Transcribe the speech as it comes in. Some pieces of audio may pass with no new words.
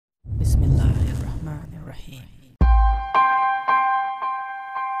Bismillahirrahmanirrahim.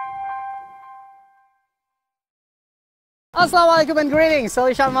 Assalamu alaikum and greetings,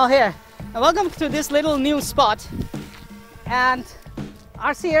 AliShanMao here. And welcome to this little new spot. And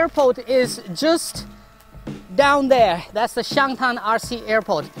RC Airport is just down there. That's the Shangtan RC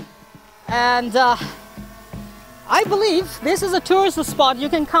Airport. And I believe this is a tourist spot. You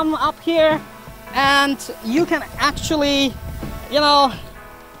can come up here and you can actually,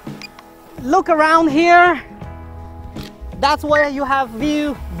 look around here. That's where you have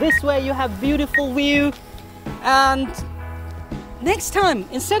view. This way you have beautiful view. And next time,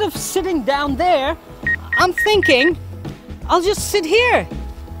 instead of sitting down there, I'm thinking I'll just sit here,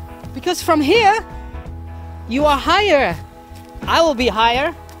 because from here you are higher, I will be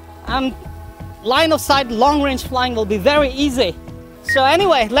higher, and line of sight long range flying will be very easy. So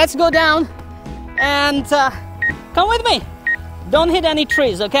anyway, let's go down and come with me. Don't hit any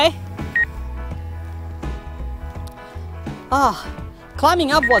trees, okay?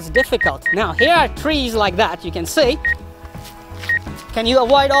 Climbing up was difficult. Now here are trees like that, you can see. Can you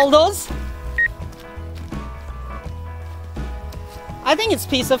avoid all those? I think it's a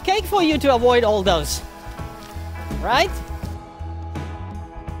piece of cake for you to avoid all those, right?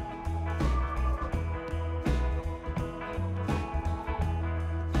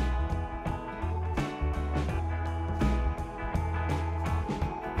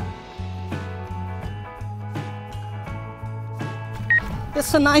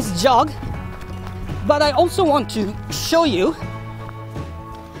 It's a nice jog, but I also want to show you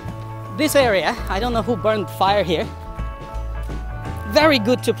this area. I don't know who burned fire here. Very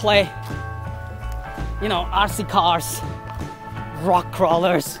good to play, RC cars, rock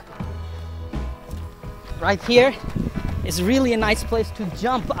crawlers. Right here is really a nice place to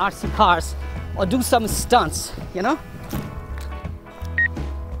jump RC cars or do some stunts,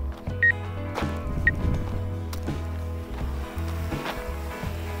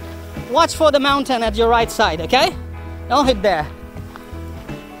 Watch for the mountain at your right side, okay? Don't hit there.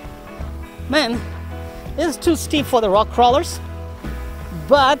 Man, this is too steep for the rock crawlers,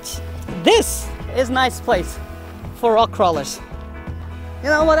 but this is a nice place for rock crawlers. You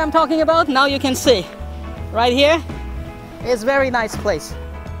know what I'm talking about? Now you can see. Right here is a very nice place.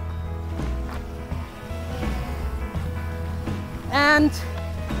 And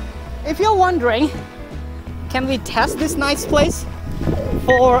if you're wondering, can we test this nice place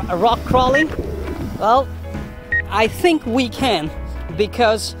for rock crawling? Well, I think we can,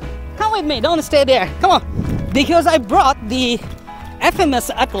 because come with me, don't stay there, come on, because I brought the FMS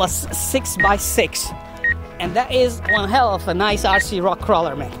Atlas 6x6, and that is one hell of a nice RC rock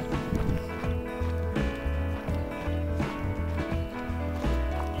crawler, man.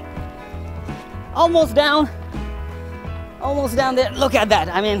 Almost down there. Look at that.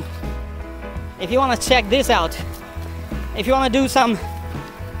 I mean, if you want to check this out, if you want to do some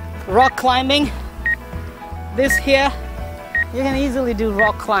rock climbing, this here, you can easily do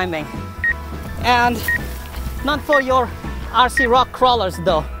rock climbing. And not for your RC rock crawlers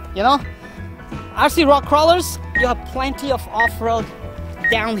though, RC rock crawlers, you have plenty of off-road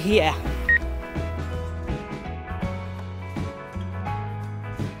down here.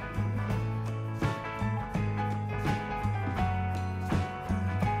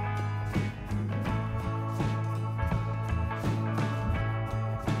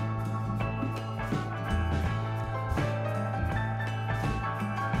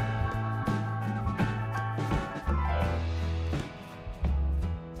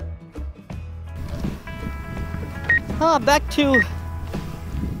 Back to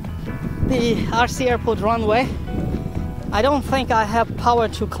the RC Airport runway. I don't think I have power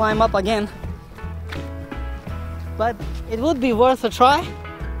to climb up again, but it would be worth a try.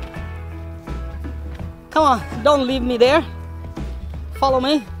 Come on, don't leave me there. Follow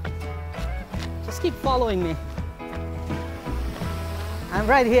me. Just keep following me. I'm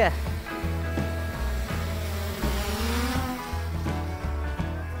right here.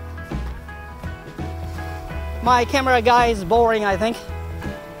 My camera guy is boring, I think.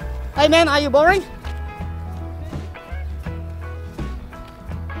 Hey man, are you boring?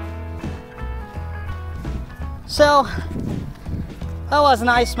 So, that was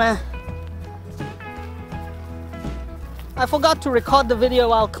nice, man. I forgot to record the video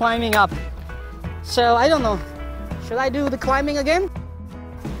while climbing up. So, I don't know. Should I do the climbing again?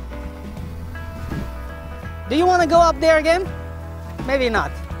 Do you want to go up there again? Maybe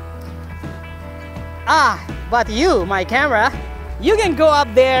not. But you, my camera, you can go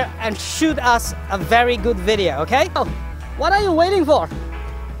up there and shoot us a very good video, okay? Oh, what are you waiting for?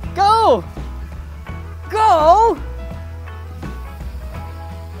 Go! Go!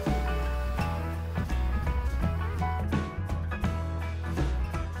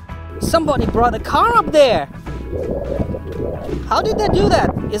 Somebody brought a car up there. How did they do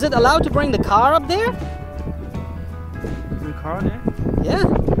that? Is it allowed to bring the car up there? The car there? Yeah.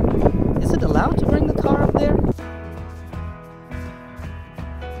 Is it allowed to bring the car up there?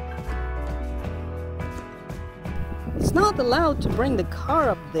 It's not allowed to bring the car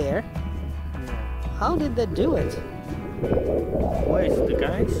up there. How did they do it? Where is the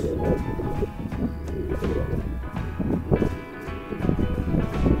guys?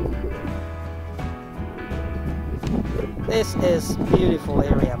 This is beautiful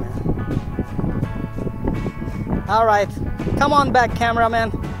area, man. All right, come on back,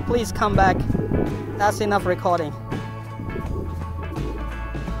 cameraman. Please come back. That's enough recording.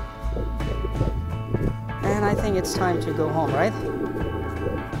 And I think it's time to go home, right?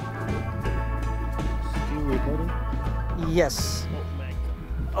 Still recording? Yes.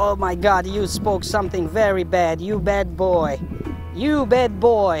 Oh my God, you spoke something very bad. You bad boy. You bad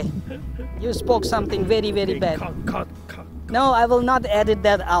boy. You spoke something very, very bad. Cut. No, I will not edit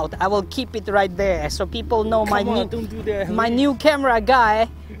that out. I will keep it right there so people know Don't do that. my new camera guy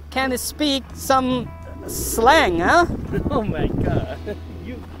can speak some slang, huh? Oh my God.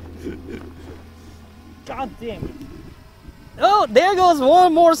 You. God damn it. Oh, there goes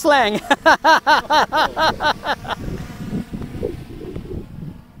one more slang.